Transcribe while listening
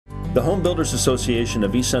The Home Builders Association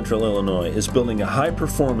of East Central Illinois is building a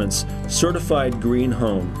high-performance, certified green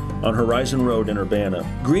home on Horizon Road in Urbana.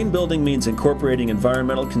 Green building means incorporating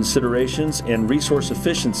environmental considerations and resource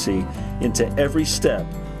efficiency into every step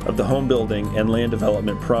of the home building and land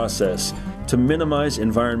development process to minimize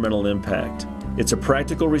environmental impact. It's a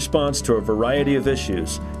practical response to a variety of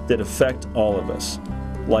issues that affect all of us,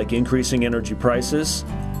 like increasing energy prices,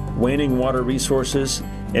 waning water resources,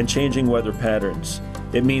 and changing weather patterns.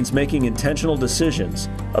 It means making intentional decisions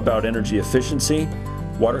about energy efficiency,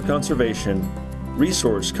 water conservation,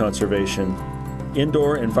 resource conservation,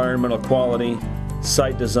 indoor environmental quality,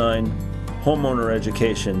 site design, homeowner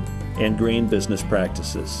education, and green business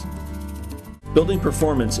practices. Building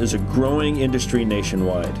performance is a growing industry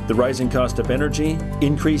nationwide. The rising cost of energy,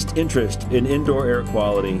 increased interest in indoor air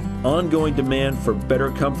quality, ongoing demand for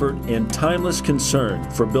better comfort, and timeless concern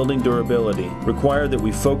for building durability require that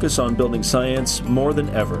we focus on building science more than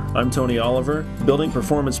ever. I'm Tony Olaivar, Building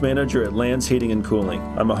Performance Manager at Lands Heating and Cooling.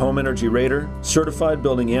 I'm a home energy rater, certified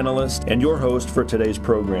building analyst, and your host for today's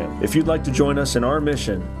program. If you'd like to join us in our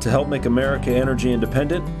mission to help make America energy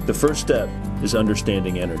independent, the first step is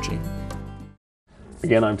understanding energy.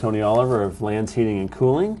 Again, I'm Tony Olaivar of Lands Heating and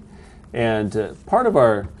Cooling, and part of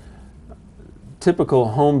our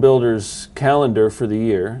typical home builders calendar for the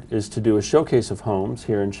year is to do a showcase of homes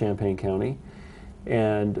here in Champaign County.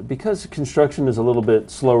 And because construction is a little bit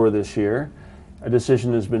slower this year, a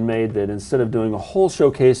decision has been made that instead of doing a whole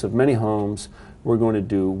showcase of many homes, we're going to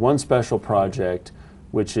do one special project,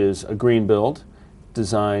 which is a green build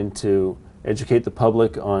designed to educate the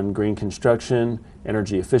public on green construction,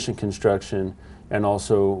 energy efficient construction, and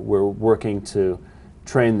also we're working to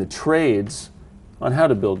train the trades on how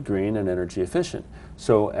to build green and energy efficient.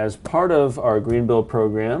 So as part of our green build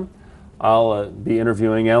program, I'll be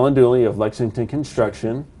interviewing Alan Dooley of Lexington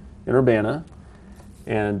Construction in Urbana.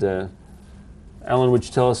 And Alan, would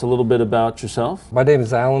you tell us a little bit about yourself? My name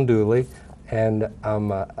is Alan Dooley, and I'm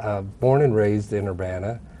born and raised in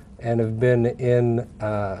Urbana and have been in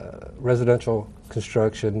residential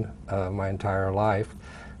construction my entire life.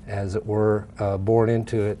 As it were, born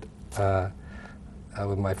into it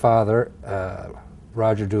with my father,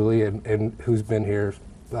 Roger Dooley, and who's been here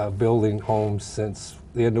building homes since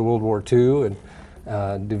the end of World War II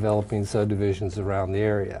and developing subdivisions around the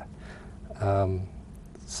area.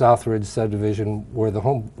 Southridge subdivision, where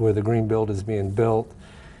the green build is being built,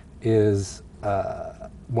 is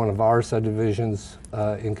one of our subdivisions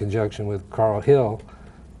in conjunction with Carl Hill.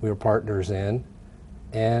 We were partners in,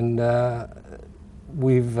 and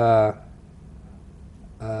we've, what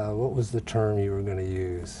was the term you were going to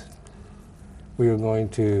use? You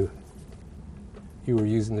were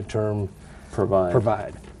using the term Provide.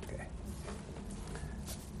 Provide.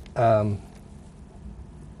 Okay.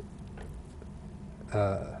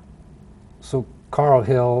 So Carl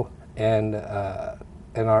Hill and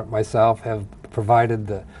myself have provided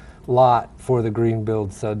the lot for the green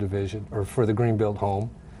build subdivision, or for the green build home,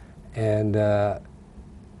 and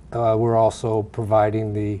we're also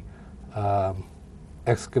providing the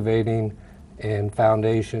excavating and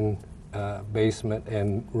foundation, basement,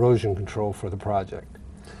 and erosion control for the project.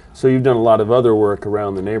 So you've done a lot of other work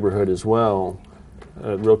around the neighborhood as well.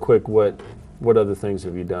 Real quick, what other things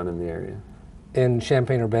have you done in the area? In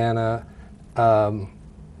Champaign-Urbana,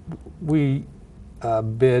 we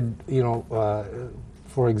bid,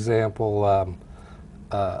 for example,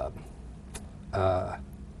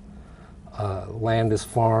 Landis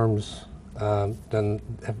Farms.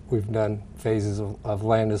 We've done phases of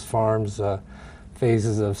Landis Farms,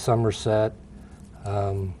 phases of Somerset,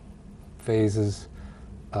 phases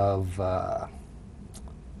of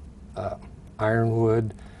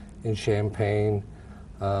Ironwood in Champaign,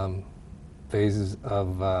 phases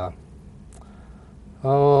of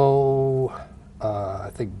I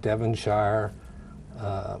think Devonshire.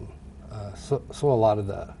 So a lot of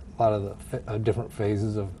the different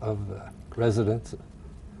phases of the residents.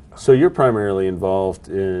 So you're primarily involved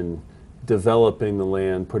in developing the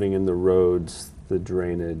land, putting in the roads, the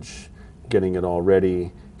drainage, getting it all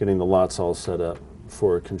ready, getting the lots all set up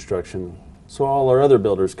for construction, so all our other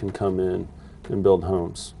builders can come in and build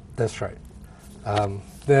homes. That's right.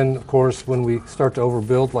 Then, of course, when we start to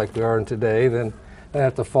overbuild like we are in today, then I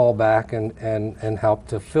have to fall back and help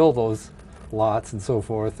to fill those lots and so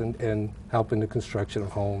forth, and help in the construction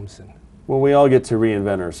of homes. And well, we all get to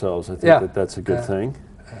reinvent ourselves. I think that's a good thing.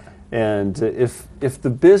 And if the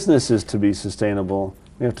business is to be sustainable,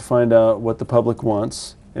 we have to find out what the public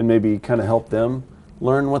wants and maybe kind of help them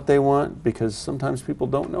learn what they want, because sometimes people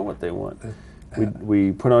don't know what they want.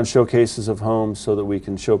 We put on showcases of homes so that we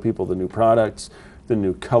can show people the new products, the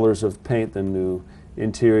new colors of paint, the new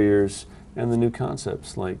interiors, and the new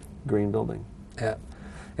concepts like green building. Yeah.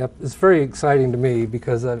 Yep. It's very exciting to me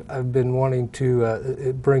because I've been wanting to,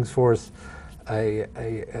 it brings forth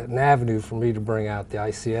an avenue for me to bring out the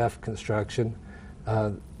ICF construction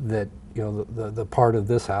that, you know, the part of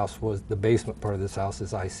this house was, the basement part of this house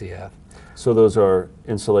is ICF. So those are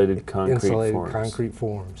insulated concrete insulated forms. Concrete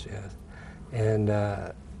forms, yes.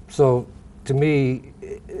 And so to me,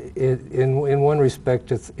 in one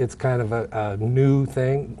respect, it's kind of a new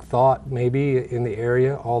thought maybe in the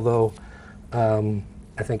area, although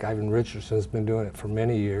I think Ivan Richardson has been doing it for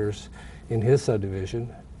many years in his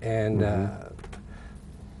subdivision, and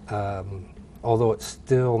although it's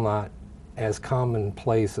still not as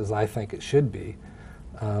commonplace as I think it should be,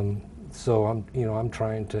 so I'm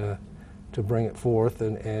trying to bring it forth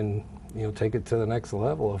and take it to the next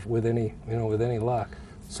level with any luck.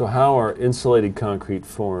 So how are insulated concrete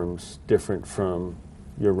forms different from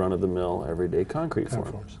your run-of-the-mill everyday concrete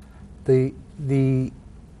forms?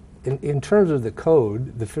 In terms of the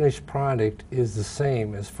code, the finished product is the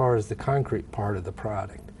same as far as the concrete part of the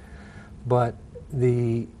product, but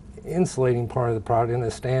the insulating part of the product in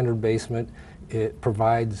a standard basement, it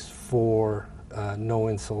provides for no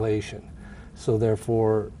insulation. So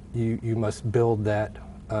therefore, you must build that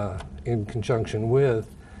in conjunction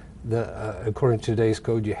with according to today's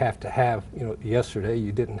code, you have to have, yesterday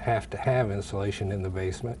you didn't have to have insulation in the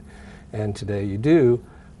basement, and today you do.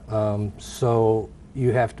 So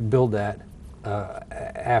you have to build that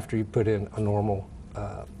after you put in a normal,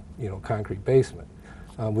 concrete basement.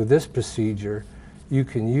 With this procedure, you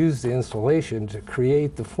can use the insulation to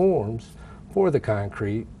create the forms for the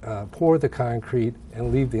concrete, pour the concrete,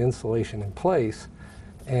 and leave the insulation in place.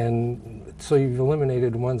 And so you've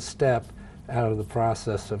eliminated one step out of the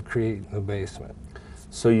process of creating the basement.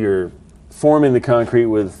 So you're forming the concrete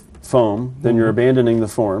with foam, then you're abandoning the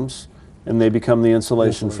forms, and they become the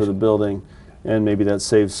insulation for the building, and maybe that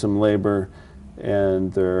saves some labor,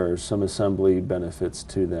 and there are some assembly benefits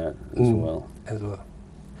to that as well.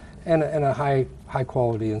 And a high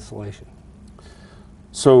quality insulation.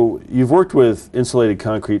 So you've worked with insulated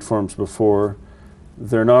concrete forms before.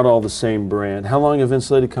 They're not all the same brand. How long have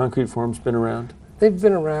insulated concrete forms been around? They've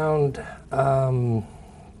been around,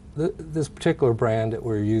 this particular brand that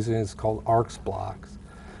we're using is called Arcs Blocks.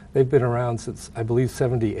 They've been around since, I believe,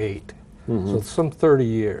 '78, so it's some 30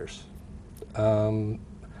 years.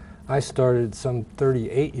 I started some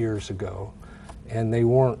 38 years ago, and they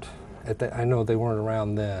weren't, I know they weren't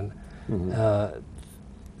around then.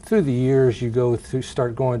 Through the years, you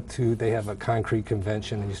start going to, they have a concrete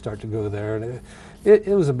convention, and you start to go there, and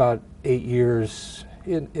it was about 8 years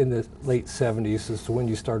in the late '70s as to when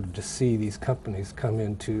you started to see these companies come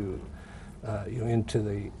into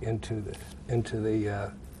the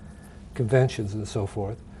conventions and so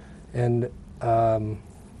forth, and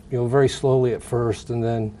very slowly at first, and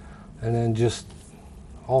then just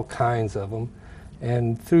all kinds of them,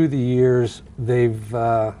 and through the years they've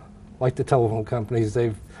like the telephone companies,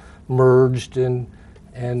 they've merged, and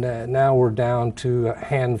now we're down to a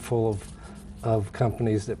handful of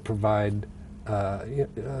companies that provide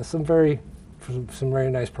some very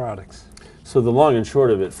nice products. So the long and short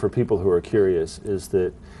of it, for people who are curious, is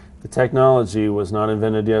that the technology was not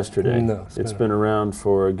invented yesterday. No, it's been around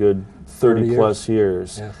for a good 30 plus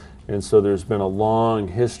years. Yes. And so there's been a long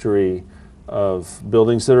history of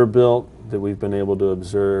buildings that are built that we've been able to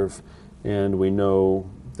observe, and we know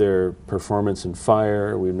their performance in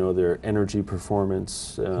fire, we know their energy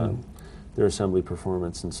performance, their assembly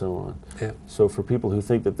performance, and so on. Yeah. So for people who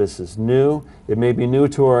think that this is new, it may be new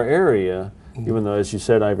to our area, even though, as you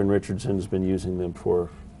said, Ivan Richardson has been using them for,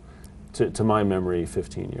 to my memory,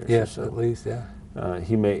 15 years. Yes, or so. at least, yeah.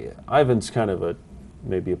 Ivan's kind of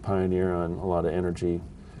maybe a pioneer on a lot of energy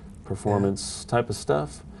performance type of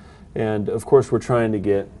stuff. And of course, we're trying to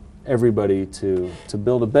get everybody to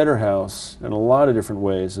build a better house in a lot of different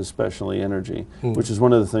ways, especially energy, which is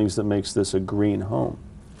one of the things that makes this a green home.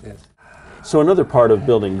 Yes. So another part of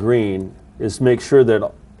building green is make sure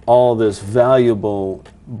that all this valuable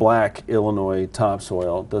black Illinois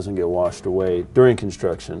topsoil doesn't get washed away during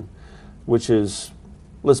construction, which is,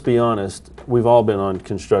 let's be honest, we've all been on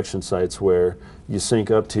construction sites where you sink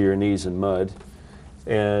up to your knees in mud,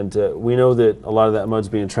 and we know that a lot of that mud's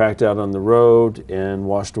being tracked out on the road and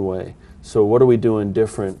washed away. So what are we doing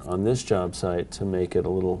different on this job site to make it a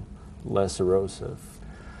little less erosive?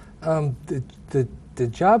 The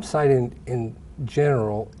job site in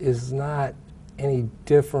general is not any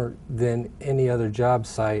different than any other job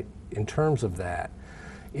site in terms of that.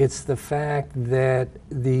 It's the fact that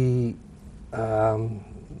the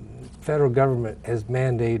federal government has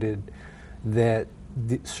mandated that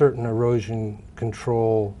certain erosion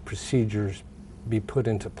control procedures be put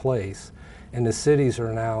into place. And the cities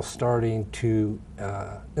are now starting to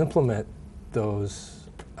implement those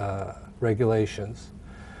regulations.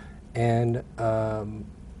 And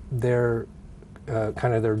their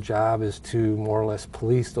job is to more or less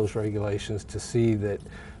police those regulations to see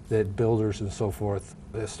that builders and so forth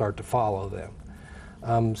start to follow them.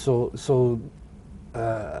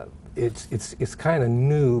 It's kind of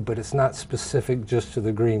new, but it's not specific just to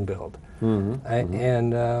the green build.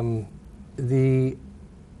 And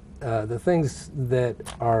the things that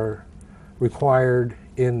are required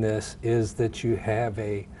in this is that you have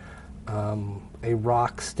a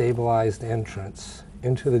rock stabilized entrance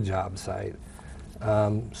into the job site,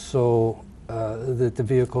 so that the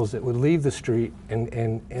vehicles that would leave the street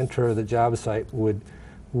and enter the job site would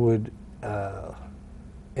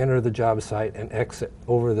enter the job site and exit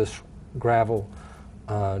over this gravel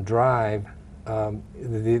drive.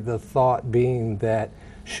 The thought being that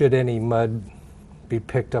should any mud be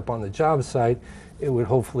picked up on the job site, it would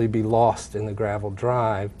hopefully be lost in the gravel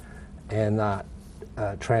drive and not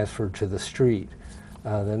transferred to the street.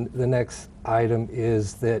 The next item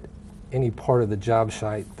is that any part of the job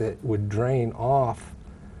site that would drain off,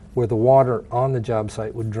 where the water on the job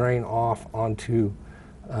site would drain off onto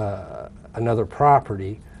another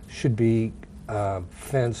property, should be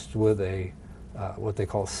fenced with a what they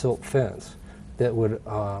call silt fence that would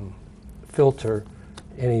filter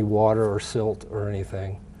any water or silt or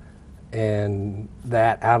anything, and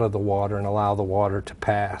that out of the water and allow the water to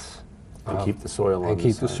pass. And keep the soil on and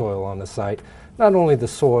keep the soil on the site. Not only the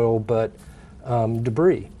soil, but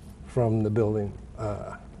debris from the building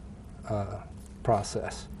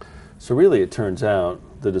process. So really it turns out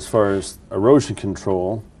that as far as erosion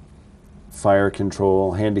control, fire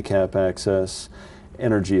control, handicap access,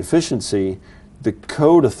 energy efficiency, the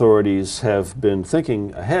code authorities have been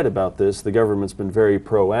thinking ahead about this. The government's been very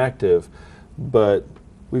proactive, but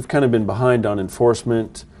we've kind of been behind on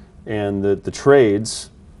enforcement, and the trades,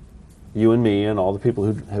 you and me and all the people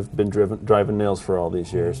who have been driving nails for all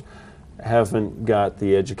these years, haven't got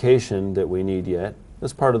the education that we need yet.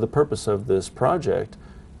 That's part of the purpose of this project,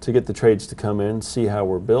 to get the trades to come in, see how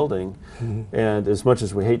we're building. And as much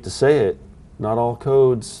as we hate to say it, not all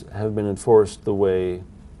codes have been enforced the way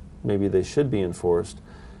maybe they should be enforced.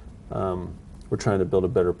 We're trying to build a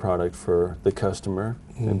better product for the customer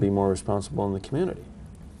and be more responsible in the community.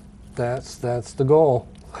 That's the goal,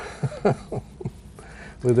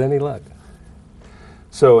 with any luck.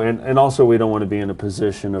 So, and also we don't want to be in a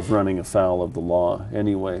position of running afoul of the law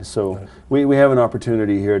anyway. So we have an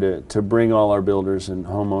opportunity here to bring all our builders and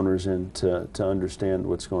homeowners in to understand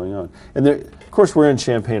what's going on. And there, of course, we're in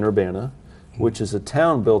Champaign-Urbana, which is a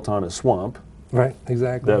town built on a swamp. Right,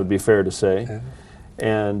 exactly. That would be fair to say. Yeah.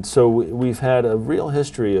 And so we've had a real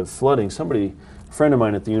history of flooding. A friend of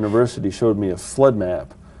mine at the university showed me a flood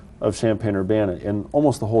map of Champaign-Urbana, and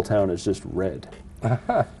almost the whole town is just red.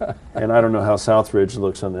 And I don't know how Southridge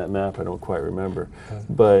looks on that map, I don't quite remember.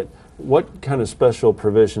 But what kind of special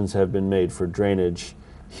provisions have been made for drainage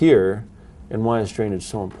here, and why is drainage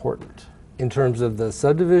so important? In terms of the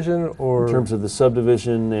subdivision, or? In terms of the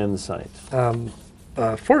subdivision and the site.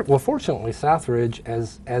 Well, fortunately, Southridge,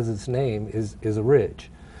 as its name, is a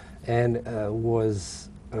ridge, and was,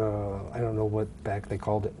 I don't know what back they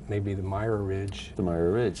called it, maybe the Meyer Ridge. The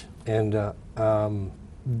Meyer Ridge. And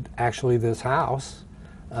actually this house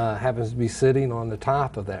happens to be sitting on the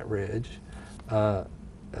top of that ridge,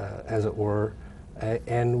 as it were,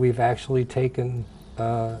 and we've actually taken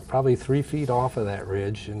probably 3 feet off of that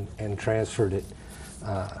ridge and transferred it,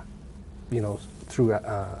 through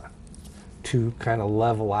to kind of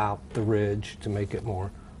level out the ridge to make it more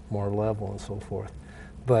level and so forth.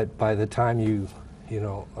 But by the time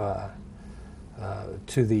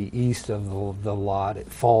to the east of the lot, it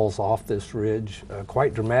falls off this ridge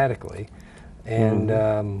quite dramatically, and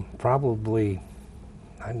probably,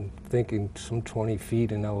 I'm thinking, some 20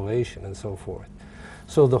 feet in elevation and so forth.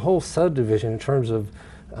 So the whole subdivision, in terms of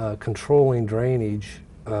controlling drainage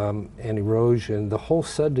and erosion, the whole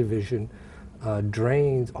subdivision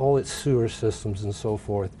drains, all its sewer systems and so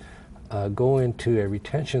forth go into a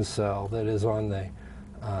retention cell that is on the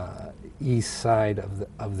east side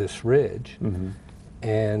of this ridge,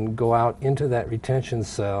 and go out into that retention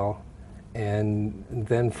cell, and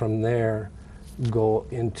then from there go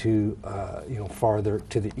into farther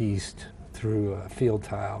to the east through field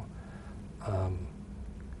tile,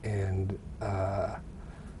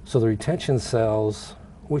 so the retention cells,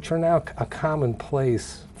 which are now a common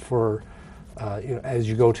place for as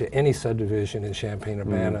you go to any subdivision in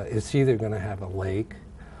Champaign-Urbana, it's either going to have a lake,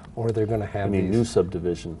 or they're going to have new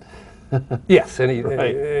subdivision. Yes, any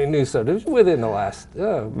Right. new subdivision within the last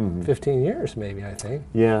 15 years, maybe, I think.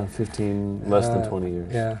 Yeah, 15, less than 20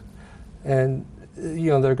 years. Yeah, and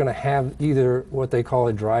they're going to have either what they call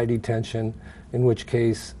a dry detention, in which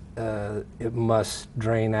case it must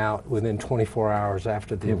drain out within 24 hours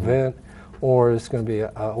after the event, or it's going to be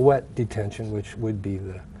a wet detention, which would be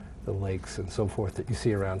the lakes and so forth that you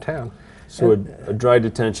see around town. So a dry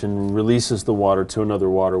detention releases the water to another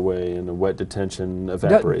waterway, and a wet detention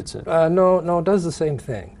evaporates it. No, it does the same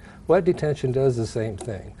thing. Wet detention does the same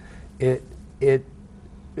thing. It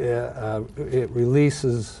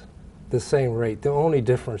releases the same rate. The only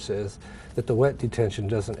difference is that the wet detention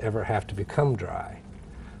doesn't ever have to become dry.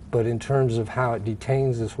 But in terms of how it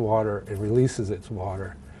detains this water and releases its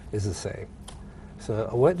water is the same. So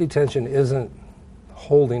a wet detention isn't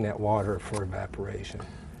holding that water for evaporation.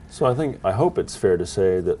 So I hope it's fair to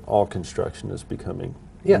say that all construction is becoming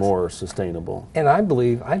more sustainable. And I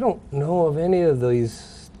don't know of any of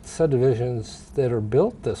these subdivisions that are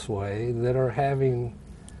built this way that are having,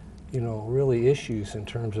 really issues in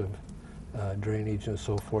terms of drainage and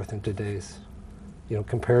so forth in today's,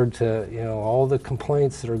 compared to, all the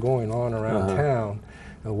complaints that are going on around town,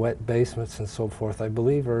 wet basements and so forth, I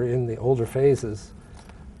believe are in the older phases.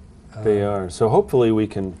 They are. So hopefully we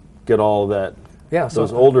can get all of that,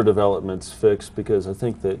 those older developments fixed, because I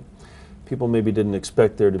think that people maybe didn't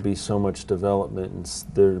expect there to be so much development and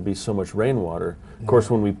there to be so much rainwater. Of course,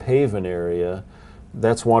 when we pave an area,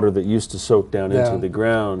 that's water that used to soak down into the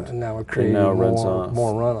ground, and now we're creating runs off.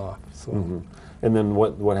 more runoff. So. And then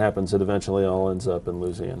what happens? It eventually all ends up in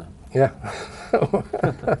Louisiana. Yeah.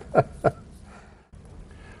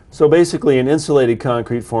 So basically, an insulated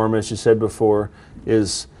concrete form, as you said before,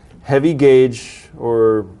 is heavy gauge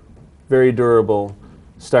or very durable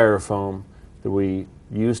styrofoam that we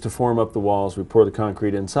use to form up the walls. We pour the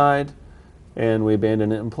concrete inside, and we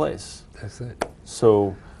abandon it in place. That's it.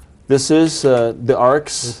 So this is the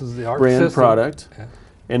ARCS brand system. Product,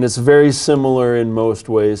 and it's very similar in most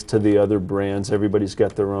ways to the other brands. Everybody's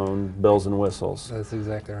got their own bells and whistles. That's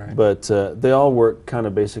exactly right. But they all work kind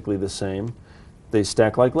of basically the same. They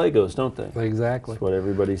stack like Legos, don't they? Exactly. That's what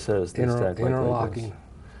everybody says. They stack like interlocking. Legos.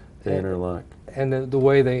 They interlock. And the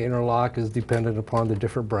way they interlock is dependent upon the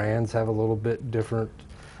different brands have a little bit different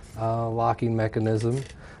locking mechanism.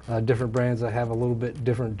 Different brands that have a little bit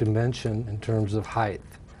different dimension in terms of height.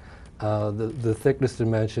 The thickness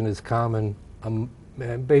dimension is common,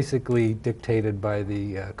 basically dictated by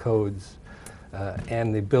the codes,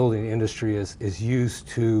 and the building industry is used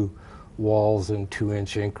to walls in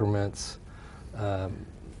 2-inch increments.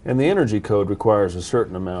 And the energy code requires a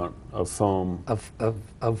certain amount of foam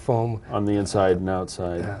of foam on the inside and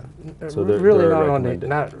outside. So really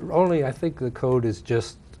not only I think the code is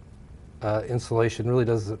just insulation, really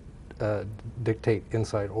doesn't dictate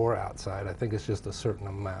inside or outside. I think it's just a certain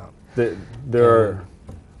amount.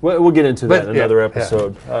 We'll get into that in another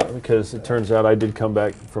episode, because it turns out I did come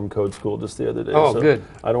back from code school just the other day. Oh, so good.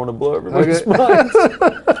 I don't want to blow everybody's minds.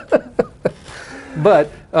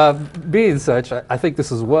 But being such, I think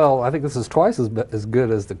this is twice as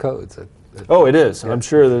good as the codes. Oh, it is. I'm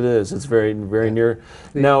sure that it is. It's very, very near.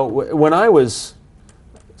 Now, when I was,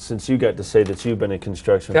 since you got to say that you've been in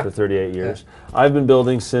construction for 38 years, I've been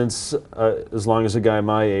building since as long as a guy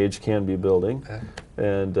my age can be building.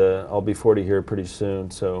 And I'll be 40 here pretty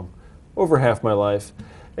soon, so over half my life.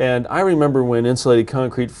 And I remember when insulated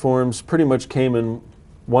concrete forms pretty much came in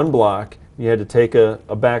one block. You had to take a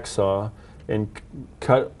back saw and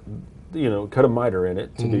cut a miter in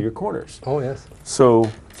it to do your corners. Oh, yes.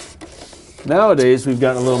 So nowadays we've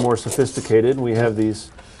gotten a little more sophisticated. We have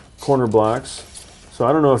these corner blocks. So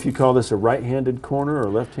I don't know if you call this a right-handed corner or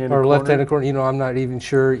left-handed corner. Or left-handed corner. I'm not even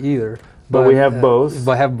sure either. But we have both.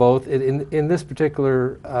 But have both in this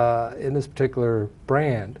particular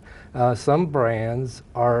brand. Some brands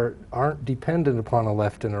aren't dependent upon a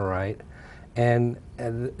left and a right, and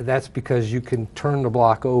that's because you can turn the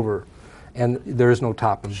block over. And there is no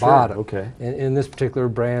top and bottom. Okay. In this particular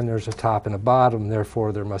brand, there's a top and a bottom.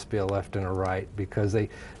 Therefore, there must be a left and a right, because they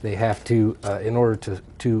have to, in order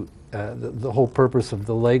to the whole purpose of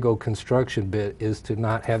the Lego construction bit is to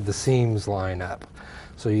not have the seams line up.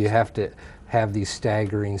 So you have to have these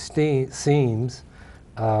staggering seams.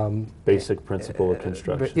 Basic principle of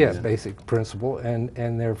construction. Yes, basic principle,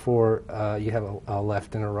 and therefore you have a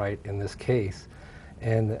left and a right in this case,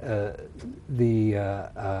 and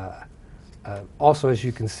also, as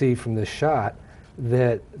you can see from this shot,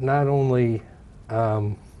 that not only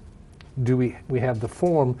do we have the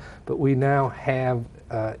form, but we now have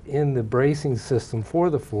in the bracing system for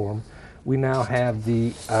the form, we now have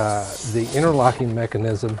the interlocking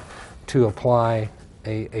mechanism to apply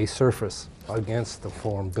a surface against the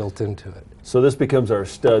form built into it. So this becomes our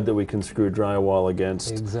stud that we can screw drywall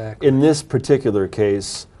against. Exactly. In this particular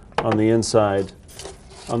case, on the inside,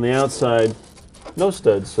 on the outside, no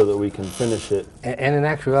studs so that we can finish it. And in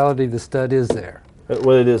actuality, the stud is there.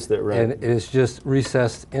 Well, it is there, right? And it is just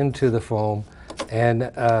recessed into the foam. And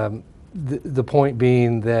the point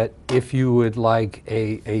being that if you would like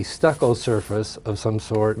a stucco surface of some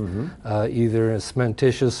sort, either a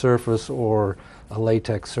cementitious surface or a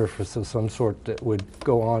latex surface of some sort that would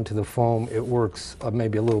go onto the foam, it works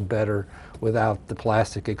maybe a little better without the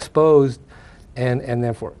plastic exposed. And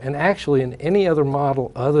therefore, and actually in any other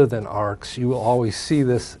model other than ARCS, you will always see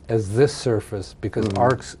this as this surface, because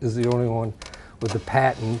ARCS is the only one with the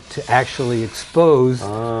patent to actually expose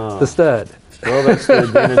the stud. Well, that's the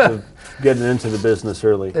advantage of getting into the business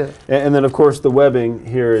early. And then, of course, the webbing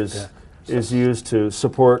here is used to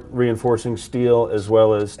support reinforcing steel as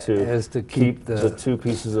well as to keep the two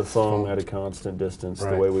pieces of foam at a constant distance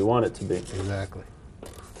the way we want it to be. Exactly.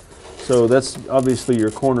 So that's obviously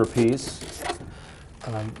your corner piece.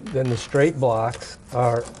 Then the straight blocks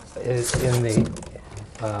are in the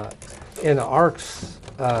ARCS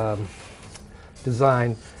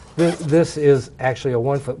design. This is actually a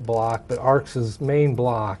 1-foot block, but ARCS's main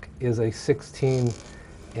block is a 16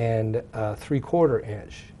 and 3/4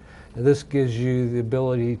 inch. Now, this gives you the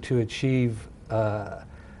ability to achieve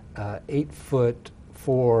 8 foot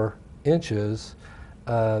 4 inches,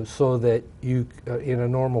 so that you, in a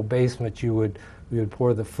normal basement, you would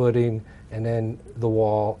pour the footing and then the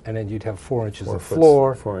wall, and then you'd have 4 inches of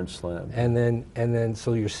floor, 4-inch slab, and then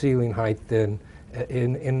so your ceiling height then.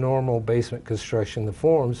 In normal basement construction, the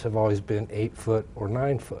forms have always been 8 foot or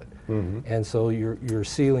 9 foot, and so your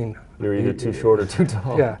ceiling, you're either too short or too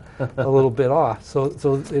tall. Yeah, a little bit off. So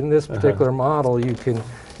in this particular model, you can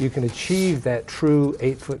achieve that true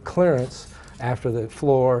 8-foot clearance after the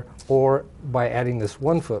floor, or by adding this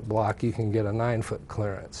 1-foot block, you can get a 9-foot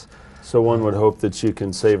clearance. So one would hope that you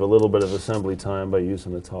can save a little bit of assembly time by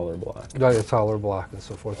using a taller block. A taller block and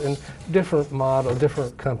so forth. And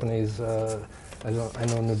different companies. I know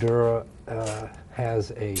Nudura has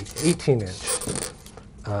a 18-inch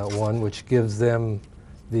one, which gives them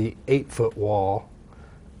the 8-foot wall,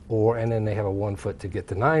 and then they have a 1 foot to get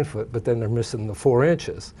the 9 foot, but then they're missing the 4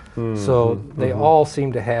 inches. So they all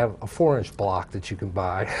seem to have a 4-inch block that you can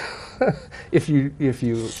buy if you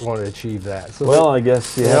want to achieve that. So well, I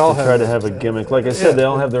guess you have to try to have a gimmick. Like I said, they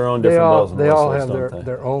all have their own different bells and whistles. They all have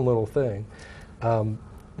their own little thing.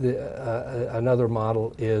 Another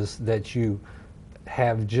model is that you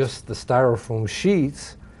have just the styrofoam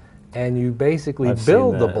sheets, and you basically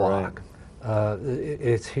build the block. Right.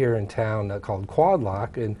 It's here in town called Quad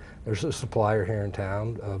Lock, and there's a supplier here in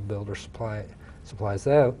town. Builder supplies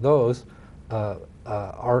those.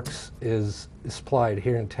 ARCS is supplied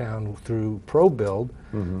here in town through Pro Build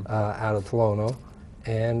out of Tolono,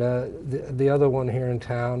 and the other one here in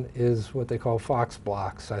town is what they call Fox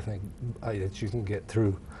Blocks. I think that you can get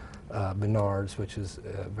through Menards, which is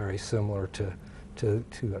very similar to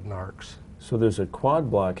an ARCS. So there's a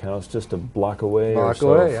quad block house just a block away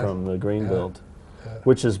from the Greenbelt,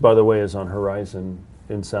 which is, by the way, is on Horizon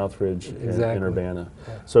in Southridge in Urbana.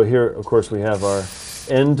 Yeah. So here, of course, we have our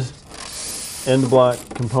end block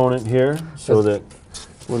component here, so that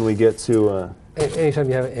when we get to anytime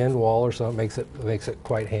you have an end wall or something, it makes it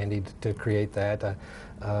quite handy to create that.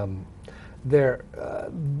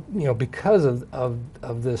 Because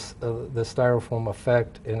of this the styrofoam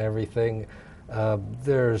effect and everything.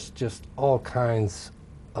 There's just all kinds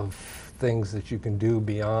of things that you can do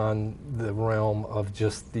beyond the realm of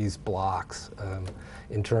just these blocks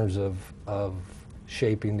in terms of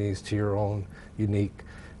shaping these to your own unique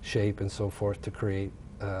shape and so forth to create,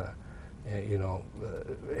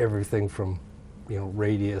 everything from,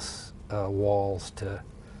 radius walls to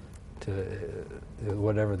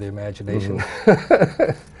whatever the imagination.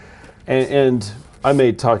 and I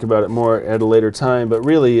may talk about it more at a later time, but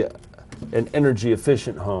really, an energy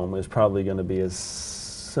efficient home is probably going to be as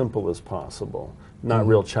simple as possible, not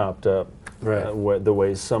real chopped up. Right. The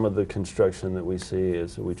way some of the construction that we see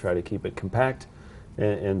is we try to keep it compact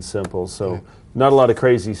and simple. So not a lot of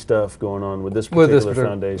crazy stuff going on with this particular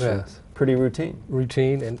foundation. Yes. Pretty routine.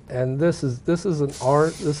 Routine, and this block is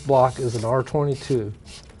an R22,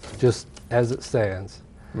 just as it stands,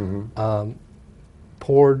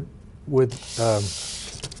 poured with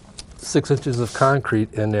 6 inches of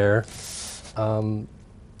concrete in there.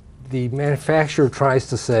 The manufacturer tries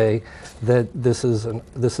to say that this is an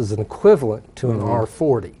equivalent to an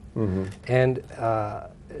R40, and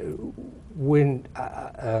when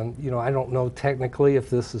you know, I don't know technically if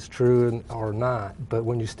this is true or not, but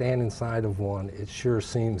when you stand inside of one, it sure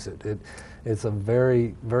seems it. It's a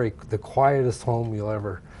very, the quietest home you'll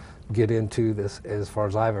ever get into, this as far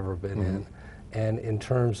as I've ever been in. And in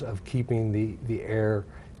terms of keeping the air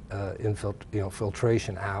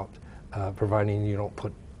filtration out, providing you don't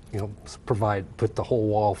put put the whole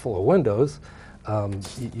wall full of windows,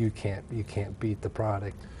 you can't beat the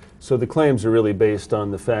product. So the claims are really based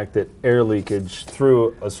on the fact that air leakage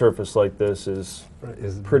through a surface like this is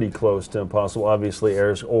pretty close to impossible. Obviously,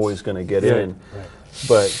 air is always going to get in. Right.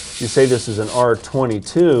 But you say this is an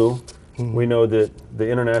R22. We know that the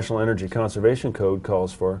International Energy Conservation Code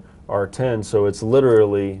calls for R10, so it's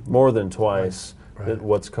literally more than twice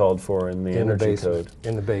what's called for in the Energy Code.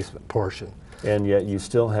 In the basement portion. And yet you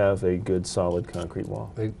still have a good solid concrete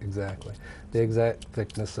wall. Exactly. The exact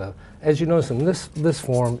thickness of. As you notice in this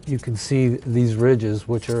form, you can see these ridges,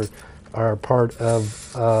 which are part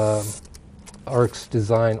of ARC's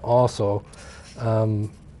design also.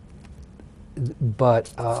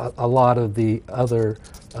 But a lot of the other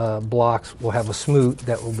blocks will have a smooth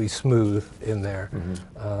that will be smooth in there.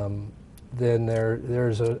 Then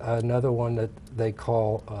there's another one that they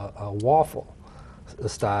call a waffle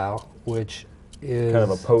style, which is kind of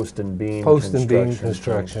a post and beam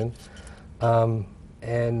construction.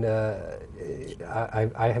 And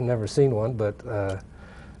I have never seen one, but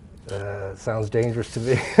sounds dangerous to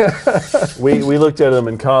me. we looked at them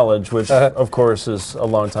in college, which of course is a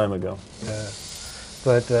long time ago.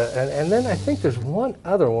 But and then I think there's one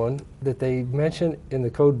other one that they mention in the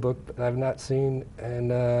code book that I've not seen,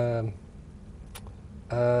 and I'm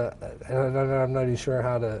not even sure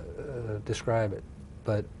how to describe it.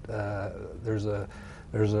 But there's a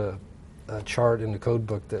chart in the code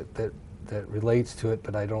book that relates to it,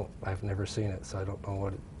 but I've never seen it, so I don't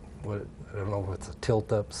know I don't know if it's a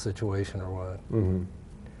tilt-up situation or what.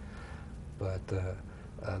 But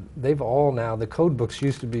they've all now, the code books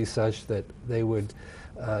used to be such that they would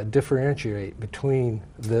differentiate between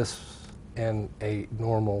this and a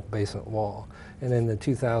normal basement wall. And in the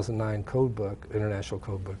 2009 code book, International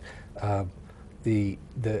Code Book,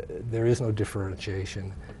 there is no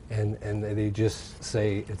differentiation, and they just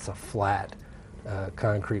say it's a flat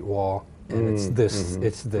concrete wall, and it's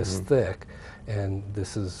this thick, and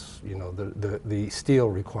this is, you know, the steel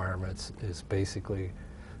requirements is basically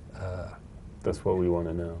that's what we want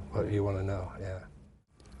to know. What you want to know, yeah.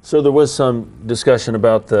 So there was some discussion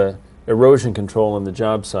about the erosion control on the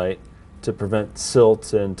job site to prevent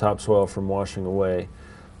silt and topsoil from washing away.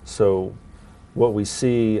 So what we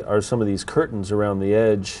see are some of these curtains around the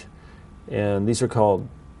edge, and these are called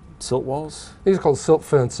silt walls? These are called silt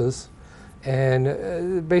fences,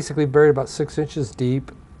 and basically buried about 6 inches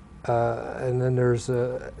deep, and then there's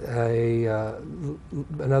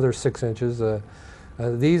another 6 inches.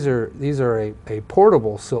 These are a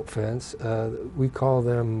portable silt fence. We call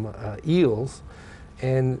them eels,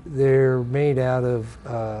 and they're made out of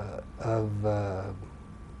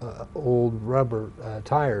old rubber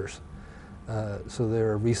tires. So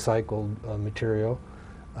they're a recycled material,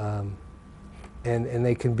 and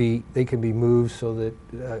they can be moved so that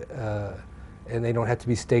and they don't have to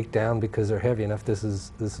be staked down because they're heavy enough. This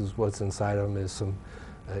is what's inside of them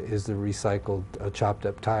is the recycled chopped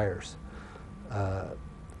up tires,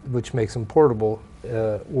 which makes them portable.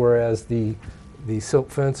 Whereas the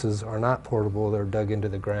silt fences are not portable; they're dug into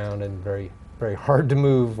the ground and very hard to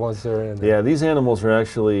move once they're in there. Yeah, these animals are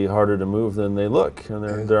actually harder to move than they look,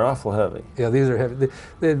 and they're awful heavy. Yeah, these are heavy.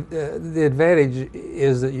 The advantage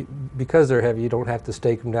is that because they're heavy, you don't have to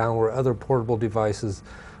stake them down, where other portable devices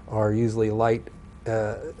are usually light,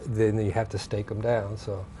 then you have to stake them down.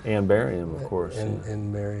 So and bury them, of course.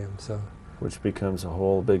 And bury them. So which becomes a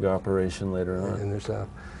whole big operation later on. And there's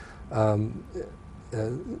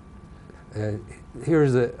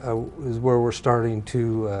here's is where we're starting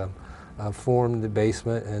to form the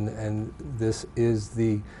basement, and this is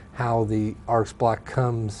how the ARC's block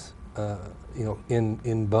comes, you know,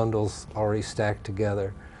 in bundles already stacked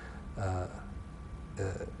together,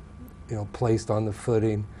 you know, placed on the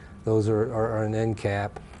footing. Those are an end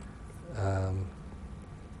cap.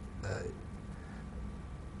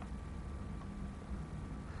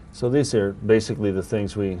 So these are basically the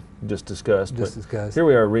things we just discussed. Here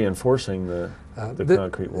we are reinforcing the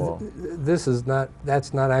concrete wall.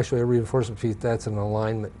 That's not actually a reinforcement piece. That's an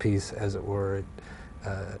alignment piece, as it were,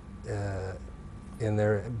 in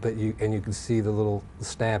there. But you can see the little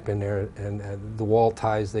snap in there, and the wall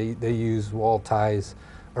ties. They use wall ties,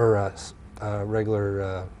 or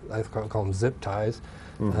regular I call them zip ties.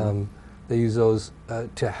 They use those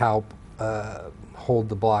to help hold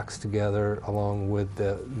the blocks together, along with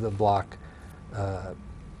the block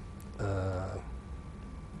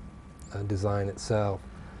design itself.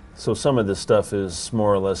 So some of this stuff is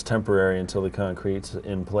more or less temporary until the concrete's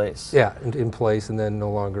in place. Yeah, in place, and then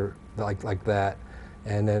no longer like that.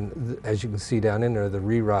 And then, as you can see down in there, the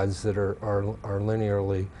re-rods that are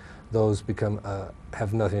linearly, those become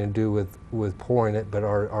have nothing to do with pouring it, but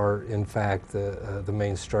are in fact the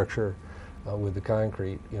main structure with the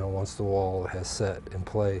concrete. You know, once the wall has set in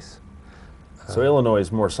place. So Illinois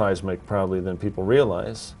is more seismic probably than people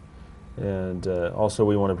realize, and also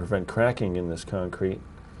we want to prevent cracking in this concrete,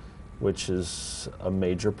 which is a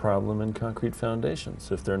major problem in concrete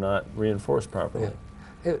foundations if they're not reinforced properly. Yeah.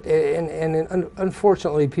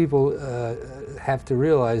 Unfortunately, people have to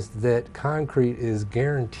realize that concrete is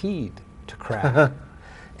guaranteed to crack.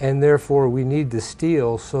 And therefore, we need the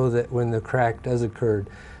steel so that when the crack does occur,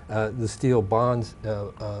 the steel bonds,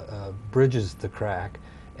 bridges the crack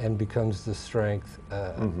and becomes the strength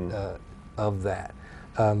of that.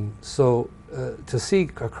 So to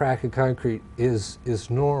see a crack in concrete is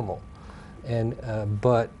normal, and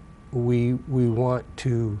but we want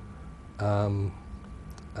to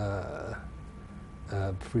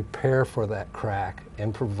prepare for that crack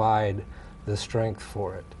and provide the strength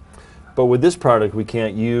for it. But with this product, we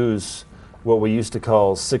can't use what we used to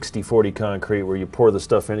call 60-40 concrete, where you pour the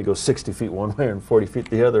stuff in, it goes 60 feet one way and 40 feet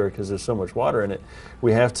the other because there's so much water in it.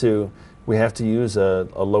 We have to use a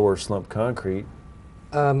lower slump concrete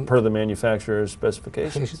per the manufacturer's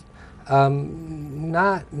specifications.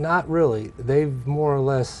 Not really. They've more or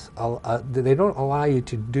less, they don't allow you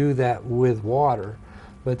to do that with water,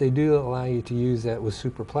 but they do allow you to use that with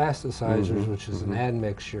superplasticizers, which is an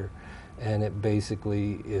admixture, and it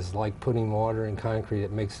basically is like putting water in concrete.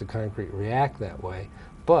 It makes the concrete react that way,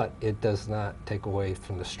 but it does not take away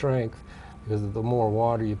from the strength, because the more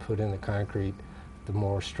water you put in the concrete, the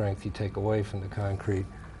more strength you take away from the concrete.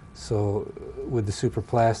 So with the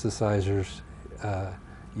superplasticizers,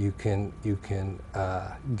 you can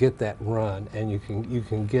get that run, and you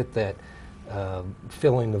can get that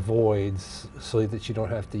filling the voids so that you don't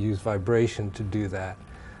have to use vibration to do that.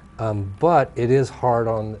 But it is hard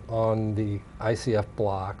on the ICF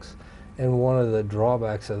blocks, and one of the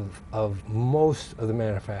drawbacks of most of the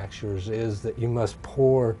manufacturers is that you must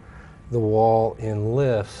pour the wall in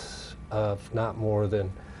lifts of not more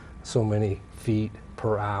than so many feet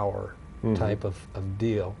per hour type of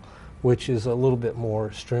deal, which is a little bit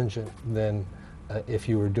more stringent than if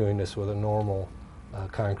you were doing this with a normal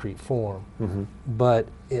concrete form. But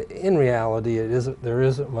in reality, there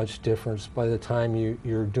isn't much difference. By the time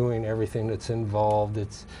you're doing everything that's involved,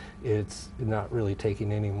 it's not really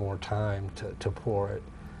taking any more time to pour it.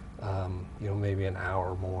 You know, maybe an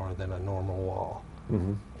hour more than a normal wall.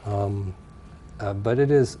 But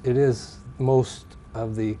it is most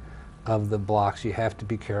of the blocks. You have to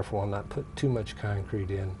be careful and not put too much concrete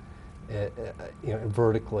in, you know,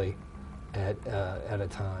 vertically at a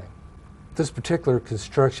time. This particular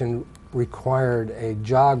construction required a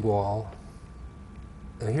jog wall.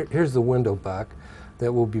 Here's the window buck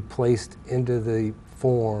that will be placed into the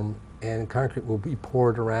form, and concrete will be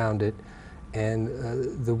poured around it, and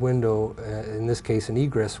the window, in this case an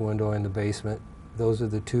egress window in the basement, those are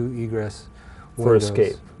the two egress windows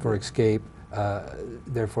for escape.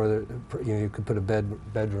 Therefore, you know, you could put a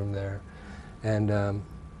bedroom there, and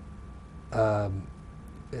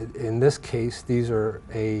in this case, these are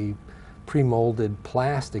a pre-molded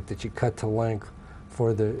plastic that you cut to length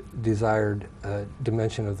for the desired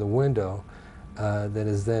dimension of the window, that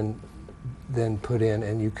is then put in,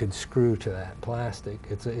 and you could screw to that plastic.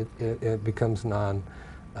 It becomes non,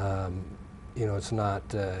 you know, it's not,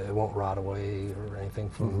 it won't rot away or anything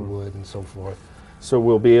from the wood and so forth. So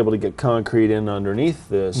we'll be able to get concrete in underneath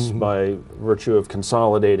this by virtue of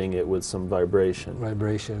consolidating it with some vibration.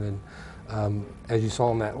 And as you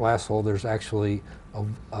saw in that last hole, there's actually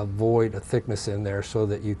a void, a thickness in there, so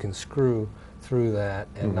that you can screw through that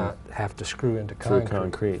and not have to screw into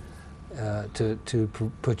concrete. To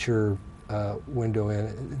put your window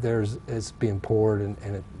in. It's being poured,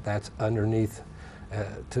 and that's underneath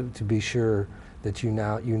to be sure that you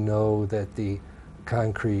know that the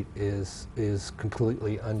concrete is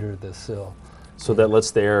completely under the sill. So that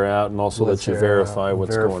lets the air out, and also lets you verify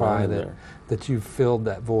what's going on in there. That you've filled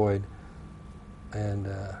that void. And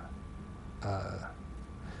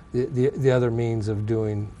the other means of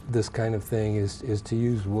doing this kind of thing is to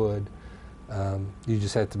use wood. You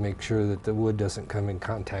just have to make sure that the wood doesn't come in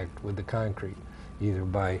contact with the concrete, either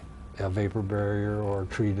by a vapor barrier or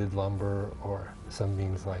treated lumber or some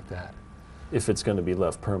means like that. If it's going to be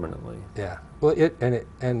left permanently. Yeah. Well,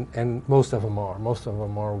 and most of them are. Most of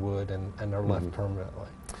them are wood and are left permanently.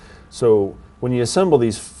 So when you assemble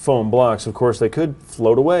these foam blocks, of course, they could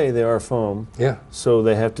float away. They are foam. Yeah. So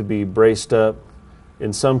they have to be braced up,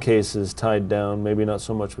 in some cases tied down, maybe not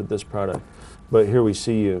so much with this product. But here we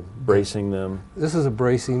see you bracing them. This is a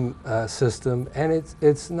bracing system, and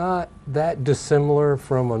it's not that dissimilar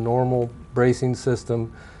from a normal bracing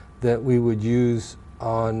system that we would use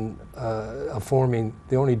on a forming.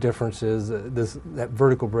 The only difference is that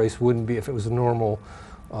vertical brace wouldn't be, if it was a normal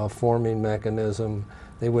forming mechanism,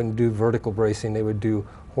 they wouldn't do vertical bracing, they would do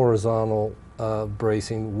horizontal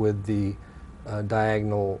bracing with the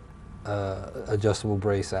diagonal adjustable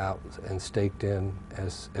brace out and staked in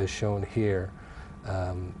as shown here.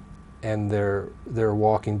 And their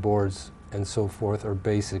walking boards and so forth are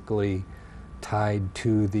basically tied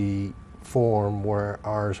to the form, where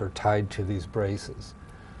ours are tied to these braces.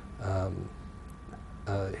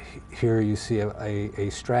 Here you see a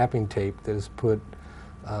strapping tape that is put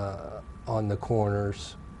on the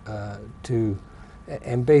corners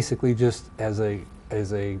and basically just as a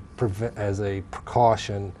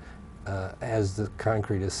precaution as the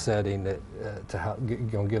concrete is setting, to help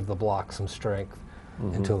give the block some strength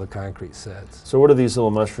until the concrete sets. So what are these little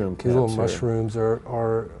mushroom caps? These little here? mushrooms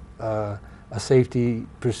are a safety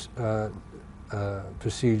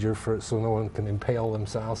procedure so no one can impale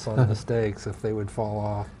themselves on the stakes if they would fall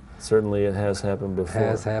off. Certainly it has happened before. It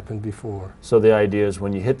has happened before. So the idea is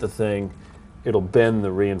when you hit the thing, it'll bend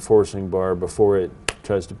the reinforcing bar before it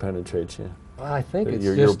tries to penetrate you. Well, I think it's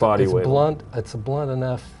your body weight. blunt. It's blunt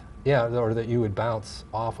enough, yeah, or that you would bounce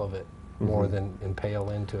off of it more than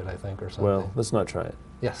impale into it, I think, or something. Well, let's not try it.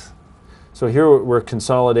 Yes. So here we're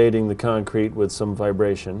consolidating the concrete with some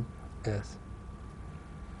vibration. Yes.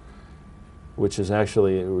 Which is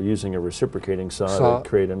actually, we're using a reciprocating saw to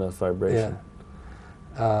create enough vibration.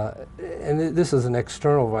 Yeah. And this is an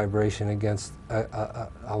external vibration against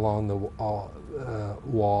along the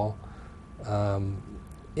wall.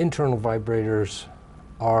 Internal vibrators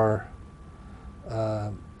are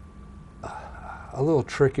a little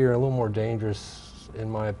trickier, a little more dangerous, in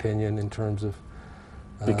my opinion, in terms of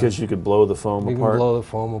because you could blow the foam apart. You can blow the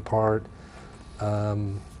foam apart.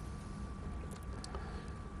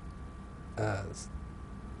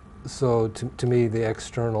 So to me, the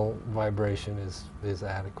external vibration is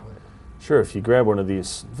adequate. Sure, if you grab one of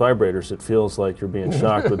these vibrators, it feels like you're being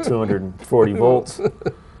shocked with 240 volts.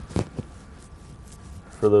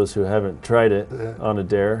 For those who haven't tried it on a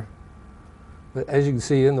dare. But as you can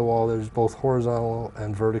see in the wall, there's both horizontal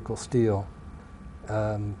and vertical steel.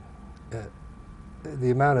 The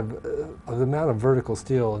amount of vertical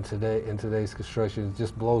steel in today's construction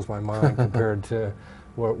just blows my mind compared to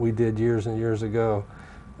what we did years and years ago.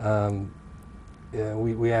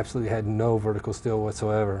 We absolutely had no vertical steel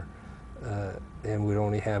whatsoever, and we'd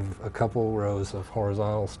only have a couple rows of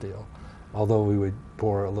horizontal steel, although we would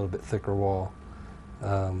pour a little bit thicker wall.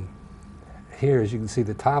 Here, as you can see,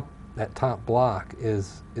 that top block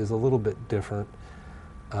is a little bit different.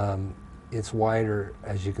 It's wider,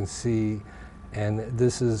 as you can see, and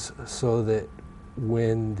this is so that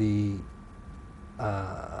when the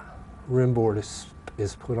rim board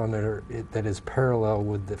is put on there, that is parallel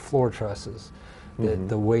with the floor trusses, that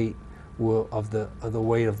the weight of the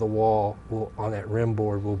weight of the wall on that rim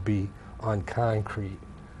board will be on concrete.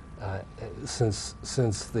 Since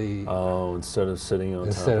the instead of sitting on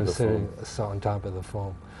top of the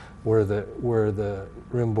foam, where the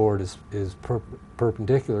rim board is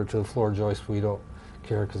perpendicular to the floor joist, we don't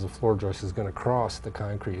care because the floor joist is going to cross the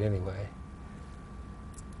concrete anyway.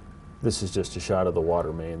 This is just a shot of the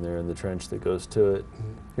water main there in the trench that goes to it.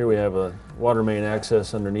 Here we have a water main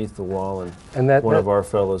access underneath the wall, and one of our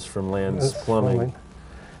fellows from Land's Plumbing.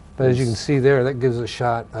 But as you can see there, that gives a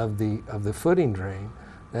shot of the footing drain.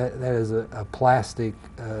 That is a plastic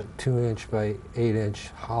 2-inch by 8-inch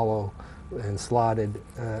hollow and slotted,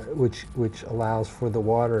 which allows for the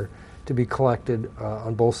water to be collected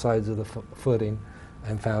on both sides of the footing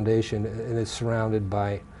and foundation, and it's surrounded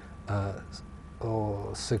by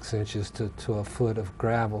 6 inches to a foot of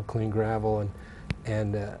gravel, clean gravel,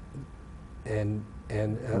 and there's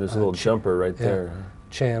a little jumper right there.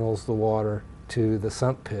 Channels the water to the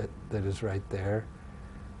sump pit that is right there.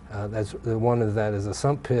 That's one of that is a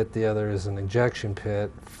sump pit. The other is an injection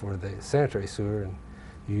pit for the sanitary sewer, and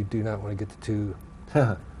you do not want to get the two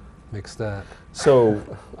mixed up. So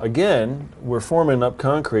again, we're forming up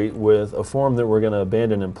concrete with a form that we're going to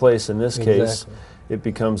abandon in place. In this case, it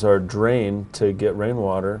becomes our drain to get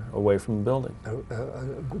rainwater away from the building.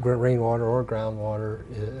 Rainwater or groundwater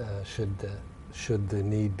should the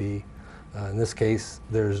need be. In this case,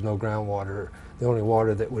 there's no groundwater. The only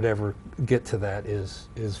water that would ever get to that is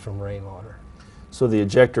from rainwater. So the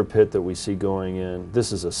ejector pit that we see going in,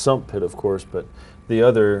 this is a sump pit, of course, but the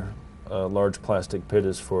other large plastic pit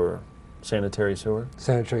is for sanitary sewer?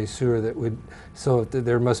 Sanitary sewer that would, so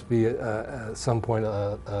there must be at some point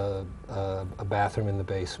a bathroom in the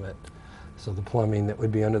basement. So the plumbing that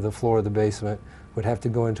would be under the floor of the basement would have to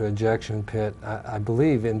go into ejection pit. I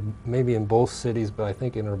believe maybe in both cities, but I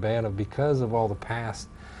think in Urbana, because of all the past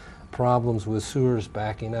problems with sewers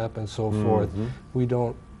backing up and so forth,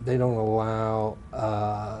 they don't allow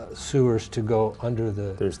sewers to go under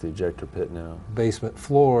the There's the ejector pit now. Basement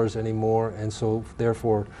floors anymore, and so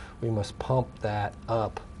therefore we must pump that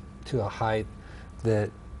up to a height that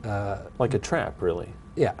like a trap, really.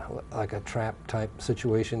 Yeah, like a trap type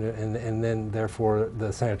situation, and then therefore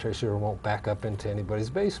the sanitary sewer won't back up into anybody's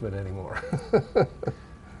basement anymore.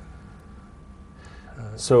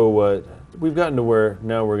 So we've gotten to where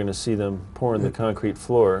now we're going to see them pouring the concrete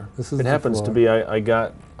floor. This is it the happens floor. to be I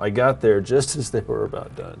got there just as they were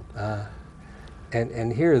about done.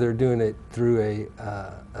 And here they're doing it through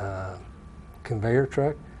a conveyor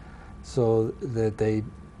truck, so that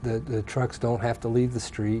the trucks don't have to leave the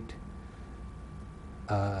street.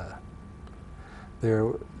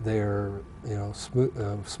 They're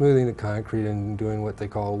smoothing the concrete and doing what they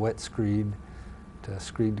call wet screed to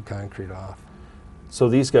screed the concrete off. So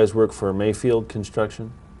these guys work for Mayfield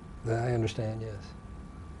Construction? I understand, yes.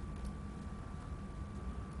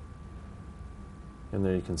 And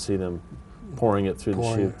there you can see them pouring it through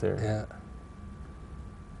the chute there. Yeah.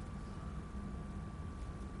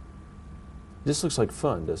 This looks like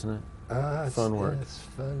fun, doesn't it? Fun work. It's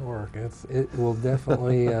fun work. It will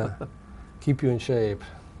definitely keep you in shape.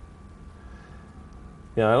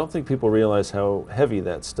 Yeah, I don't think people realize how heavy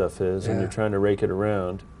that stuff is when you're trying to rake it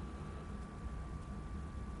around.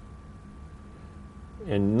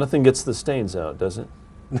 And nothing gets the stains out, does it?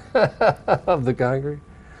 Of the concrete?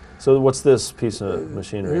 So what's this piece of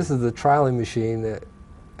machinery? This is the trialing machine that,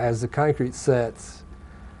 as the concrete sets,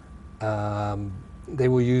 they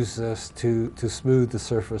will use this to smooth the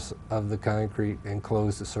surface of the concrete and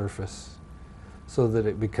close the surface so that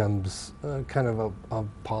it becomes kind of a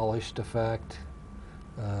polished effect.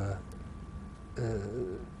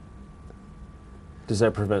 Does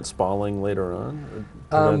that prevent spalling later on?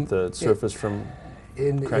 Or prevent the surface from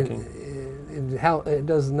cracking? It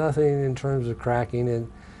does nothing in terms of cracking. And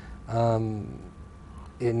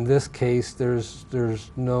in this case,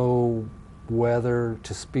 there's no weather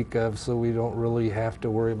to speak of, so we don't really have to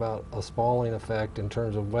worry about a spalling effect in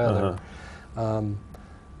terms of weather.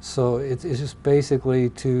 So it's just basically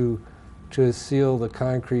to seal the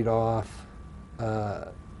concrete off.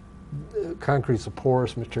 Concrete's a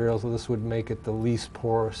porous material, so this would make it the least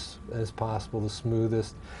porous as possible, the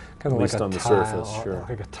smoothest, kind of like a on the tile, surface, sure.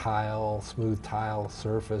 like a tile, smooth tile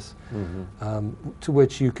surface, to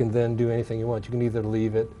which you can then do anything you want. You can either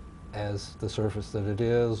leave it as the surface that it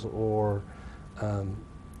is, or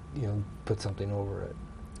put something over it.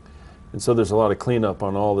 And so there's a lot of cleanup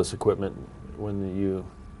on all this equipment. When the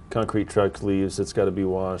concrete truck leaves, it's got to be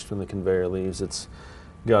washed. When the conveyor leaves, it's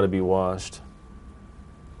got to be washed.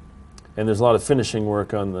 And there's a lot of finishing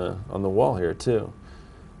work on the wall here too.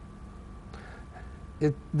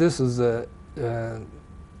 This is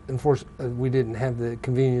unfortunately we didn't have the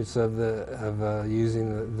convenience of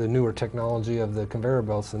using the newer technology of the conveyor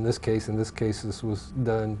belts. In this case, this was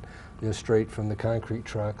done straight from the concrete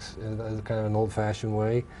trucks, kind of an old-fashioned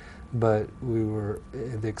way. But the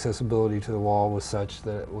accessibility to the wall was such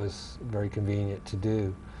that it was very convenient to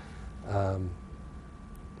do.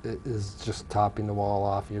 It is just topping the wall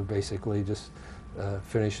off. You're basically just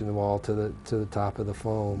finishing the wall to the top of the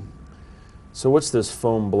foam. So what's this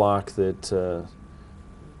foam block that's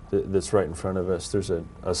right in front of us? There's a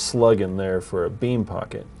slug in there for a beam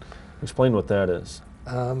pocket. Explain what that is.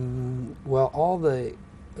 Well,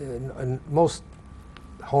 in most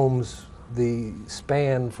homes, the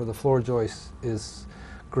span for the floor joist is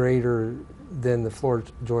greater than the floor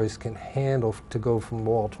joist can handle to go from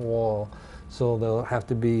wall to wall. So there'll have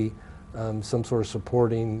to be some sort of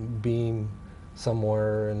supporting beam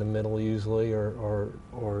somewhere in the middle usually, or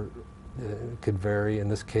it could vary. In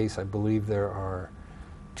this case, I believe there are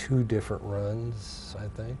 2 different runs, I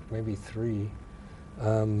think, maybe 3.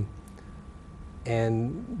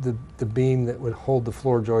 And the beam that would hold the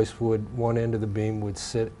floor joist one end of the beam would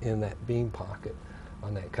sit in that beam pocket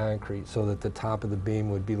on that concrete, so that the top of the beam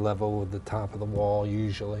would be level with the top of the wall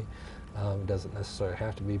usually. It doesn't necessarily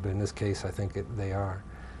have to be, but in this case I think they are.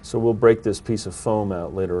 So we'll break this piece of foam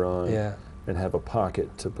out later on and have a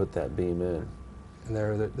pocket to put that beam in.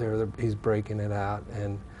 And he's breaking it out,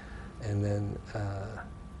 and then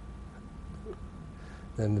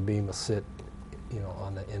the beam will sit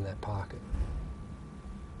in that pocket.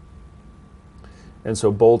 And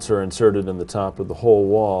so bolts are inserted in the top of the whole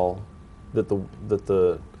wall that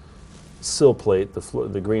the sill plate,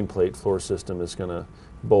 the green plate floor system is going to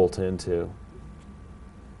bolt into.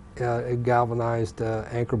 A galvanized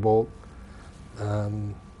anchor bolt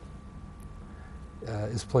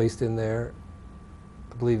is placed in there.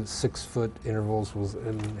 I believe 6-foot intervals was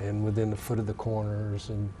and within a foot of the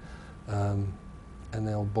corners, and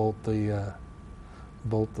they'll bolt the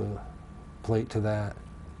plate to that.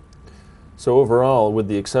 So overall, with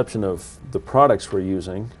the exception of the products we're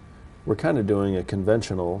using, we're kind of doing a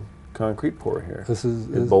conventional concrete pour here.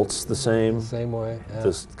 It bolts the same. Same way. Yeah.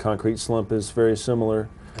 This concrete slump is very similar.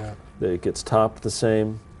 Yeah. It gets topped the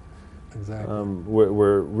same. Exactly.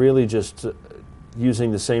 We're really just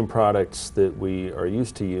using the same products that we are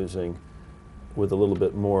used to using, with a little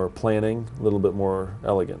bit more planning, a little bit more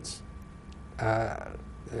elegance.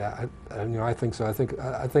 Yeah, I think so. I think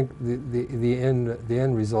the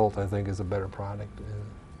end result, I think, is a better product.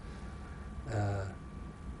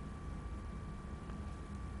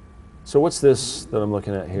 So what's this that I'm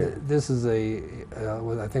looking at here? This is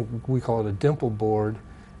what I think we call it a dimple board,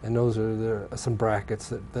 and there are some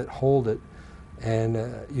brackets that hold it, and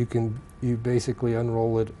you basically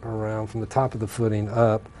unroll it around from the top of the footing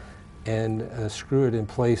up, and screw it in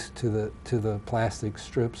place to the plastic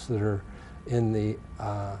strips that are in the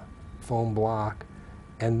foam block,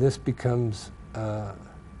 and this becomes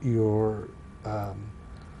your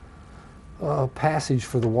passage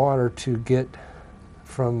for the water to get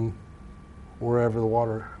from wherever the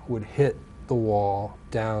water would hit the wall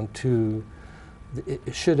down to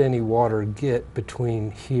should any water get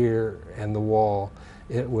between here and the wall,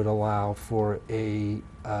 it would allow for a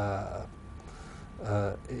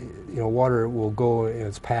water will go in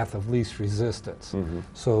its path of least resistance. Mm-hmm.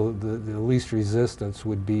 So the least resistance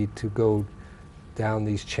would be to go down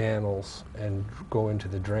these channels and go into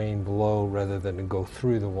the drain below rather than to go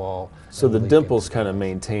through the wall. So the dimples kind of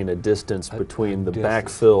maintain a distance between the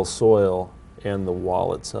distance. backfill soil and the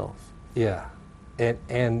wall itself. Yeah,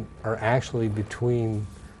 and are actually between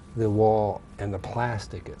the wall and the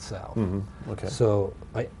plastic itself. Mm-hmm. Okay. So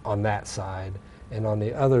on that side, and on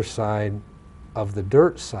the other side of the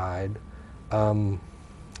dirt side,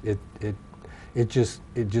 it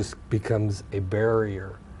just becomes a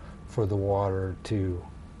barrier for the water to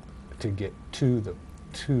get to the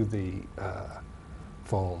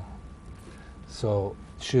foam. So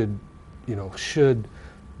should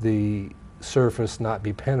the surface not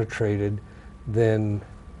be penetrated, then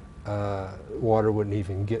water wouldn't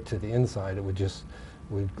even get to the inside. It would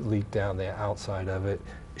leak down the outside of it.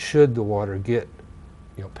 Should the water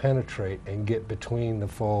penetrate and get between the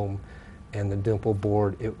foam and the dimple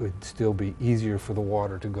board, it would still be easier for the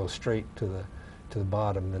water to go straight to the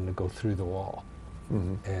bottom than to go through the wall.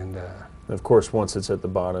 Mm-hmm. And of course, once it's at the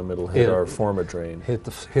bottom, it'll hit our former drain.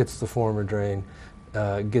 Hits the former drain,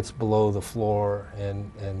 gets below the floor,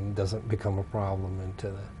 and doesn't become a problem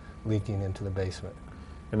leaking into the basement.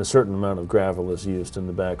 And a certain amount of gravel is used in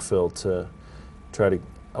the backfill to try to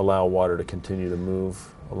allow water to continue to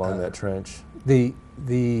move along that trench. There's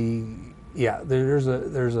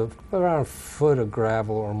around a foot of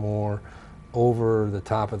gravel or more over the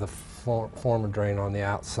top of the former drain on the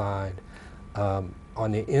outside. On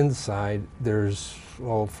the inside, there's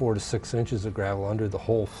 4 to 6 inches of gravel under the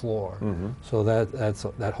whole floor. Mm-hmm. So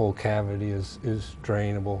that whole cavity is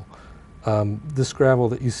drainable. This gravel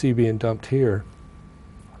that you see being dumped here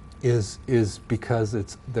is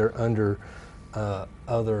because they're under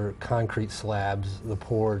other concrete slabs, the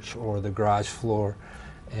porch or the garage floor,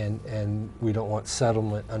 and we don't want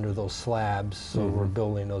settlement under those slabs, so mm-hmm. we're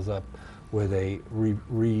building those up with a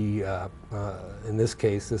in this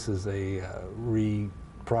case, this is a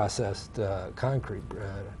reprocessed concrete,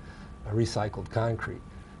 a recycled concrete.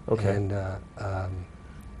 Okay. And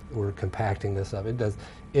we're compacting this up. It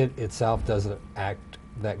itself doesn't act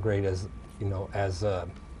that great as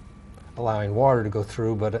allowing water to go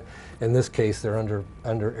through, but in this case, they're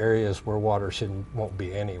under areas where water won't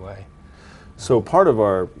be anyway. So part of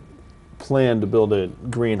our plan to build a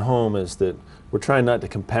green home is that we're trying not to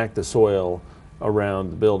compact the soil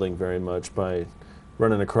around the building very much by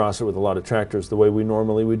running across it with a lot of tractors the way we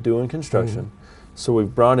normally would do in construction. Mm-hmm. So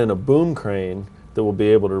we've brought in a boom crane that will be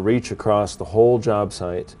able to reach across the whole job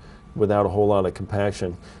site without a whole lot of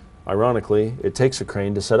compaction. Ironically, it takes a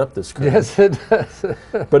crane to set up this crane. Yes, it does.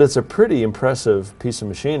 But it's a pretty impressive piece of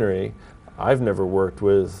machinery. I've never worked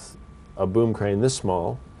with a boom crane this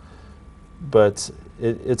small, but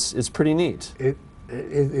it's pretty neat.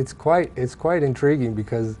 It's quite intriguing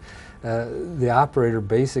because the operator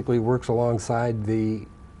basically works alongside the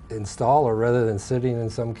installer rather than sitting in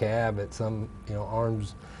some cab at some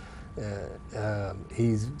arm's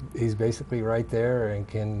He's basically right there and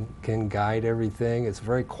can guide everything. It's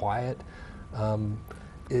very quiet.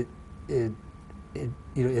 It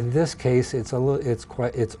you know, in this case, it's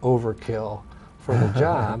overkill for the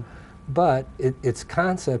job, but its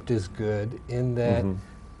concept is good in that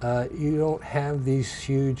you don't have these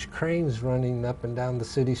huge cranes running up and down the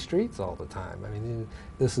city streets all the time. I mean,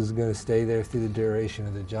 this is going to stay there through the duration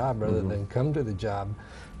of the job rather than come to the job,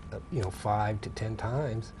 you know, 5 to 10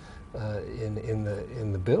 times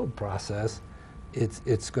in the build process.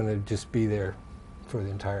 It's going to just be there for the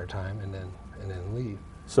entire time and then leave.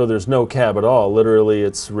 So there's no cab at all. Literally,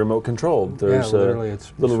 it's remote controlled. There's a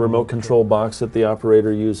little remote control box that the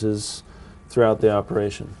operator uses throughout the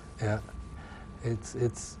operation. Yeah,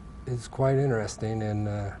 it's quite interesting, and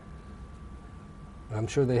I'm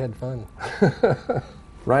sure they had fun.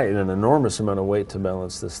 Right, and an enormous amount of weight to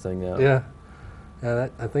balance this thing out. Yeah,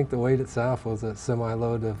 I think the weight itself was a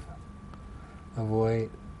semi-load of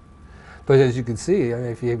weight. But as you can see, I mean,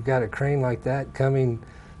 if you've got a crane like that coming,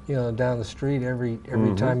 you know, down the street every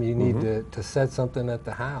time you need to set something at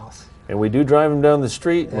the house. And we do drive them down the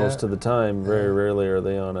street most of the time. Very rarely are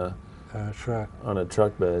they on a truck. On a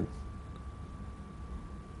truck bed.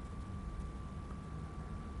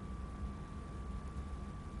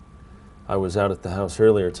 I was out at the house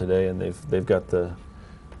earlier today, and they've got the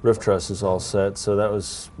roof trusses all set. So that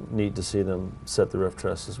was neat to see them set the roof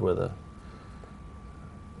trusses with a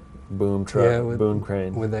boom truck, boom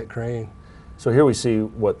crane. With that crane. So here we see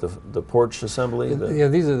what the porch assembly. Yeah,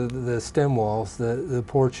 these are the stem walls, the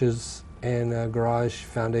porches and garage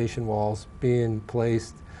foundation walls being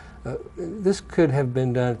placed. This could have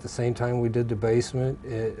been done at the same time we did the basement,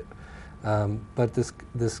 but this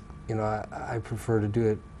you know, I prefer to do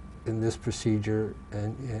it in this procedure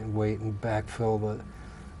and wait and backfill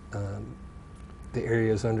the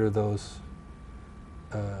areas under those,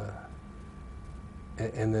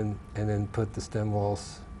 and then put the stem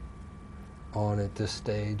walls on at this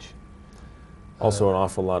stage. Also, an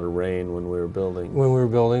awful lot of rain when we were building. When we were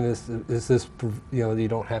building, you know, you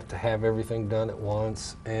don't have to have everything done at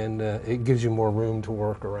once, and it gives you more room to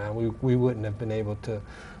work around. We wouldn't have been able to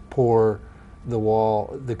pour the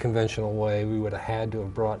wall the conventional way. We would have had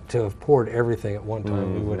to have poured everything at one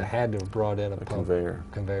time. We would have had to have brought in a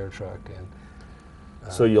conveyor truck. And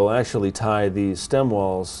so you'll actually tie these stem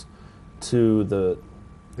walls to the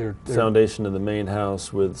foundation of the main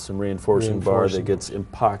house with some reinforcing bar that gets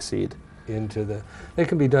epoxied into the. It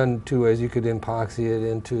can be done two ways. You could epoxy it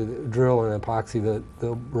into drill and epoxy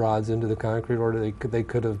the rods into the concrete, or they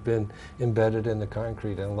could have been embedded in the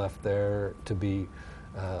concrete and left there to be,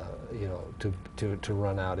 you know, to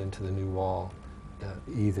run out into the new wall.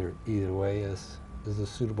 Either way is a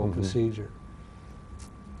suitable procedure.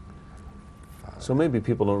 So maybe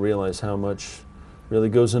people don't realize how much really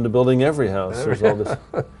goes into building every house. There's all this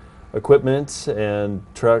equipment and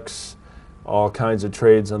trucks, all kinds of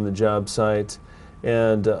trades on the job site.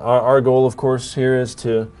 And our goal, of course, here is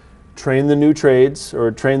to train the new trades, or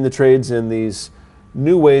train the trades in these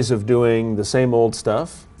new ways of doing the same old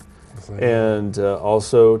stuff, and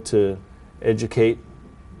also to educate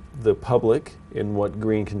the public in what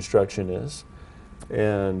green construction is.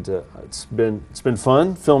 And it's been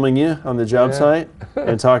fun filming you on the job site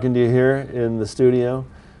and talking to you here in the studio.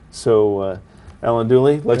 So Alan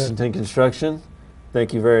Dooley, Lexington Construction,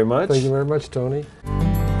 thank you very much. Thank you very much, Tony.